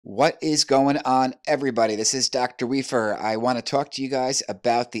What is going on, everybody? This is Dr. Wefer. I want to talk to you guys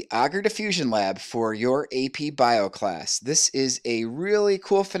about the Agar Diffusion Lab for your AP Bio class. This is a really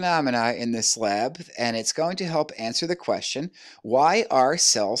cool phenomena in this lab, and it's going to help answer the question, why are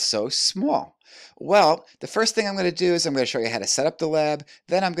cells so small? Well, the first thing I'm going to do is I'm going to show you how to set up the lab,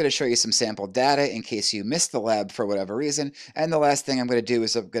 then I'm going to show you some sample data in case you missed the lab for whatever reason, and the last thing I'm going to do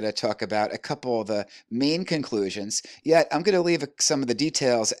is I'm going to talk about a couple of the main conclusions, yet I'm going to leave some of the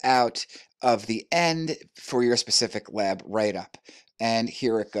details out of the end for your specific lab write-up. And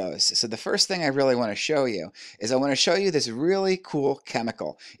here it goes. So the first thing I really want to show you is I want to show you this really cool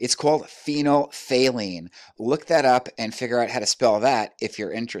chemical. It's called phenolphthalein. Look that up and figure out how to spell that if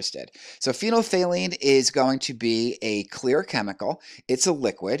you're interested. So phenolphthalein is going to be a clear chemical. It's a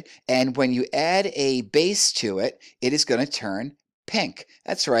liquid, and when you add a base to it, it is going to turn pink.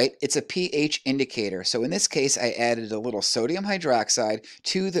 That's right, it's a pH indicator. So in this case, I added a little sodium hydroxide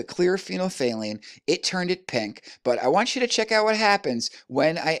to the clear phenolphthalein. It turned it pink, but I want you to check out what happens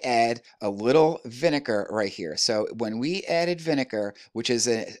when I add a little vinegar right here. So when we added vinegar, which is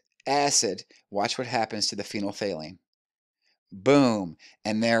an acid, watch what happens to the phenolphthalein. Boom,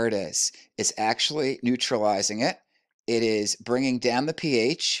 and there it is. It's actually neutralizing it. It is bringing down the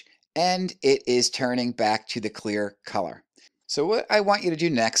pH, and it is turning back to the clear color. So what I want you to do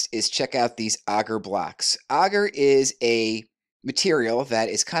next is check out these agar blocks. Agar is a material that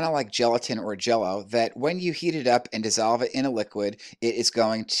is kind of like gelatin or jello that when you heat it up and dissolve it in a liquid, it is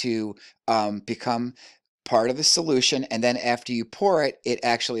going to become part of the solution, and then after you pour it, it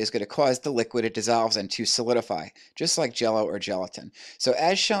actually is going to cause the liquid it dissolves in to solidify, just like jello or gelatin. So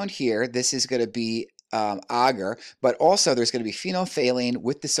as shown here, this is going to be agar, but also there's going to be phenolphthalein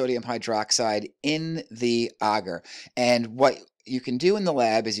with the sodium hydroxide in the agar. And what you can do in the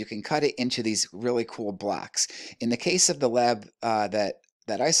lab is you can cut it into these really cool blocks. In the case of the lab that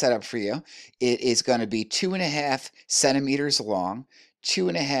I set up for you, it is going to be 2.5 centimeters long,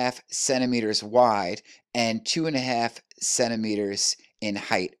 2.5 centimeters wide, and 2.5 centimeters in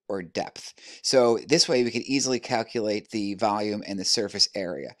height or depth. So this way we could easily calculate the volume and the surface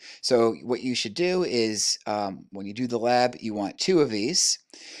area. So what you should do is when you do the lab, you want 2 of these.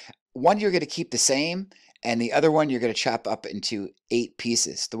 One you're going to keep the same, and the other one you're going to chop up into 8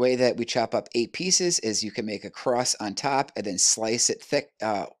 pieces. The way that we chop up 8 pieces is you can make a cross on top and then slice it thick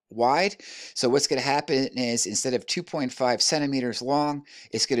wide. So what's going to happen is instead of 2.5 centimeters long,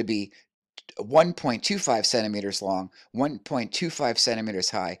 it's going to be 1.25 centimeters long, 1.25 centimeters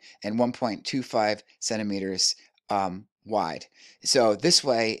high, and 1.25 centimeters wide. So this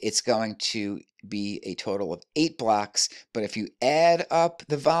way it's going to be a total of 8 blocks, but if you add up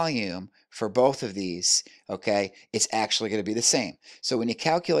the volume for both of these, okay, it's actually going to be the same. So when you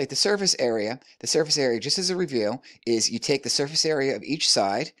calculate the surface area, just as a review, is you take the surface area of each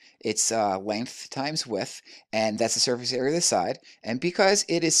side, it's length times width, and that's the surface area of the side, and because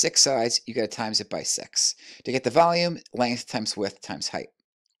it is 6 sides, you got to times it by 6. To get the volume, length times width times height,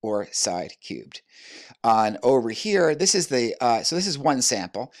 or side cubed. On over here, this is the so this is one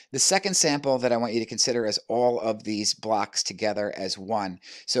sample. The second sample that I want you to consider is all of these blocks together as one.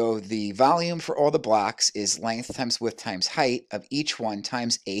 So the volume for all the blocks is length times width times height of each one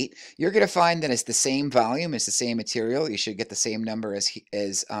times 8. You're going to find that it's the same volume, it's the same material. You should get the same number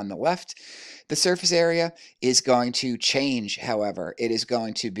as on the left. The surface area is going to change, however. It is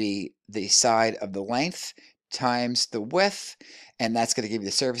going to be the side of the length times the width, and that's going to give you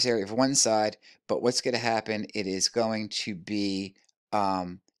the surface area of one side, but what's going to happen, it is going to be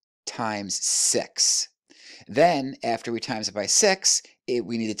times 6. Then, after we times it by 6,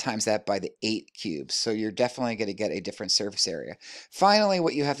 we need to times that by the 8 cubes, so you're definitely going to get a different surface area. Finally,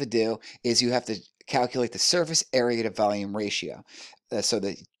 what you have to do is you have to calculate the surface area to volume ratio. So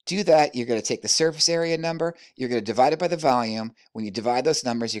to do that, you're going to take the surface area number, you're going to divide it by the volume. When you divide those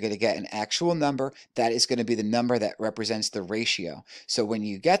numbers, you're going to get an actual number. That is going to be the number that represents the ratio. So when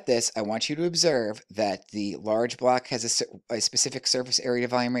you get this, I want you to observe that the large block has a specific surface area to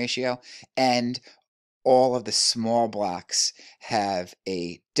volume ratio, and all of the small blocks have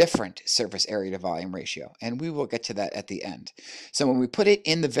a different surface area to volume ratio, and we will get to that at the end. So when we put it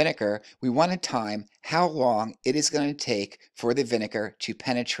in the vinegar, we want to time how long it is going to take for the vinegar to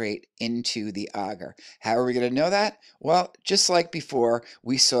penetrate into the agar. How are we going to know that? Well, just like before,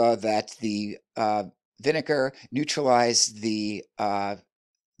 we saw that the vinegar neutralized the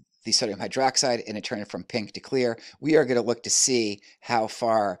sodium hydroxide and it turned it from pink to clear. We are going to look to see how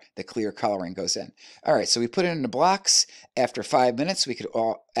far the clear coloring goes in. All right, so we put it in the blocks. After 5 minutes, we could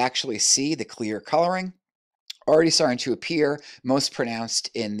all actually see the clear coloring. already starting to appear, most pronounced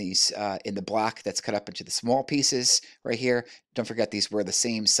in these in the block that's cut up into the small pieces right here. Don't forget these were the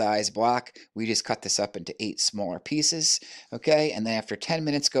same size block. We just cut this up into 8 smaller pieces, okay? And then after 10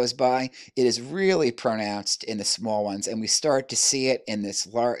 minutes goes by, it is really pronounced in the small ones, and we start to see it in this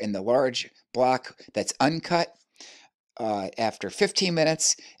in the large block that's uncut. After 15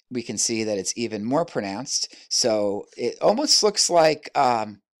 minutes, we can see that it's even more pronounced. So it almost looks like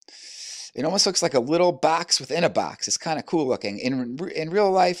a little box within a box. It's kind of cool looking. In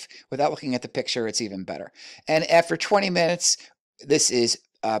real life, without looking at the picture, it's even better. And after 20 minutes, this is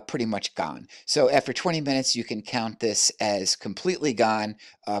pretty much gone. So after 20 minutes, you can count this as completely gone,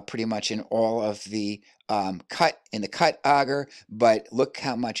 pretty much in all of the cut agar. But look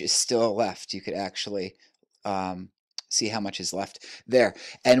how much is still left. You could actually see how much is left there.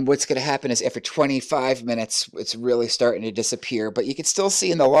 And what's going to happen is after 25 minutes, it's really starting to disappear. But you can still see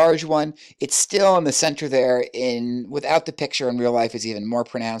in the large one, it's still in the center there. Without the picture in real life, it's even more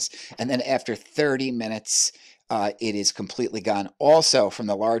pronounced. And then after 30 minutes, it is completely gone also from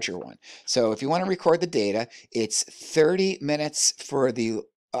the larger one. So if you want to record the data, it's 30 minutes for the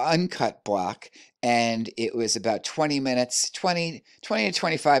uncut block, and it was about 20 to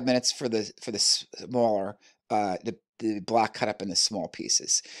 25 minutes for the smaller the block cut up in the small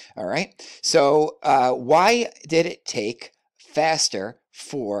pieces. All right. So why did it take faster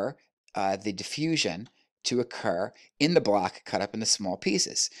for the diffusion to occur in the block cut up in the small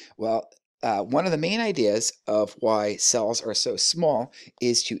pieces? Well, one of the main ideas of why cells are so small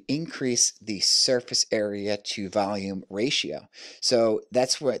is to increase the surface area to volume ratio. So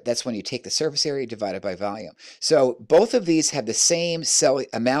that's when you take the surface area divided by volume. So both of these have the same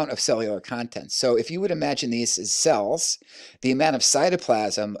amount of cellular content. So if you would imagine these as cells, the amount of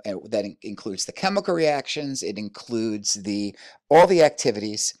cytoplasm that includes the chemical reactions, it includes all the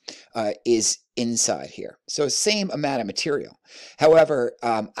activities, is inside here. So same amount of material. However,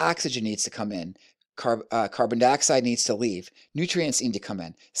 oxygen needs to come in, carbon dioxide needs to leave, nutrients need to come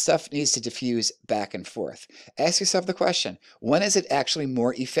in, stuff needs to diffuse back and forth. Ask yourself the question, when is it actually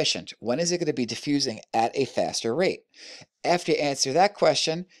more efficient? When is it going to be diffusing at a faster rate? After you answer that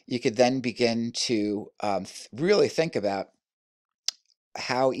question, you could then begin to really think about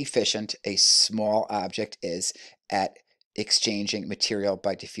how efficient a small object is at exchanging material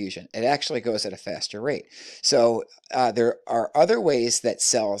by diffusion. It actually goes at a faster rate. So there are other ways that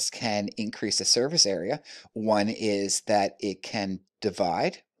cells can increase the surface area. One is that it can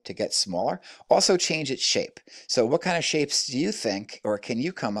divide to get smaller, also change its shape. So what kind of shapes do you think, or can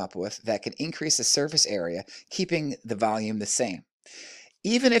you come up with, that can increase the surface area, keeping the volume the same?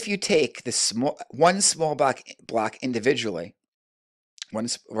 Even if you take one small block individually,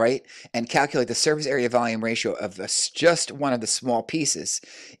 right, and calculate the surface area volume ratio of just one of the small pieces,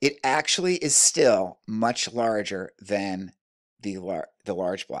 it actually is still much larger than the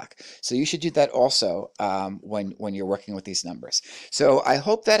large block. So you should do that also when you're working with these numbers. So I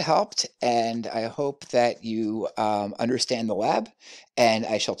hope that helped, and I hope that you understand the lab, and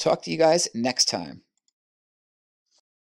I shall talk to you guys next time.